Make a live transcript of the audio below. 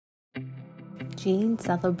Jean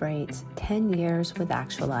celebrates 10 years with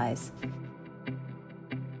Actualize.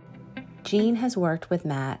 Jean has worked with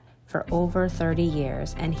Matt for over 30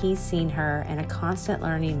 years, and he's seen her in a constant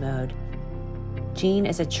learning mode. Jean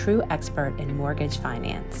is a true expert in mortgage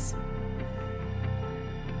finance.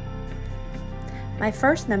 My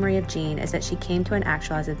first memory of Jean is that she came to an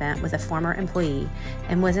Actualize event with a former employee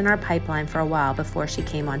and was in our pipeline for a while before she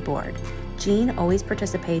came on board. Jean always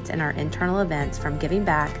participates in our internal events, from giving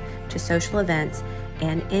back to social events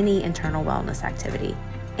and any internal wellness activity.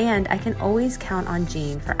 And I can always count on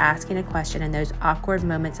Jean for asking a question in those awkward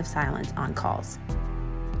moments of silence on calls.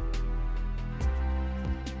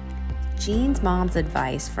 Jean's mom's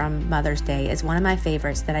advice from Mother's Day is one of my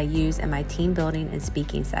favorites that I use in my team building and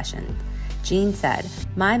speaking session. Jean said,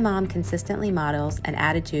 "My mom consistently models an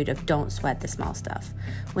attitude of don't sweat the small stuff.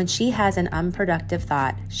 When she has an unproductive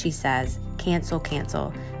thought, she says, cancel,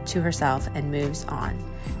 cancel, to herself and moves on,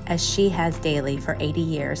 as she has daily for 80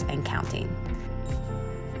 years and counting."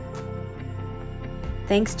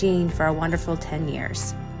 Thanks, Jean, for a wonderful 10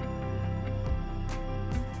 years.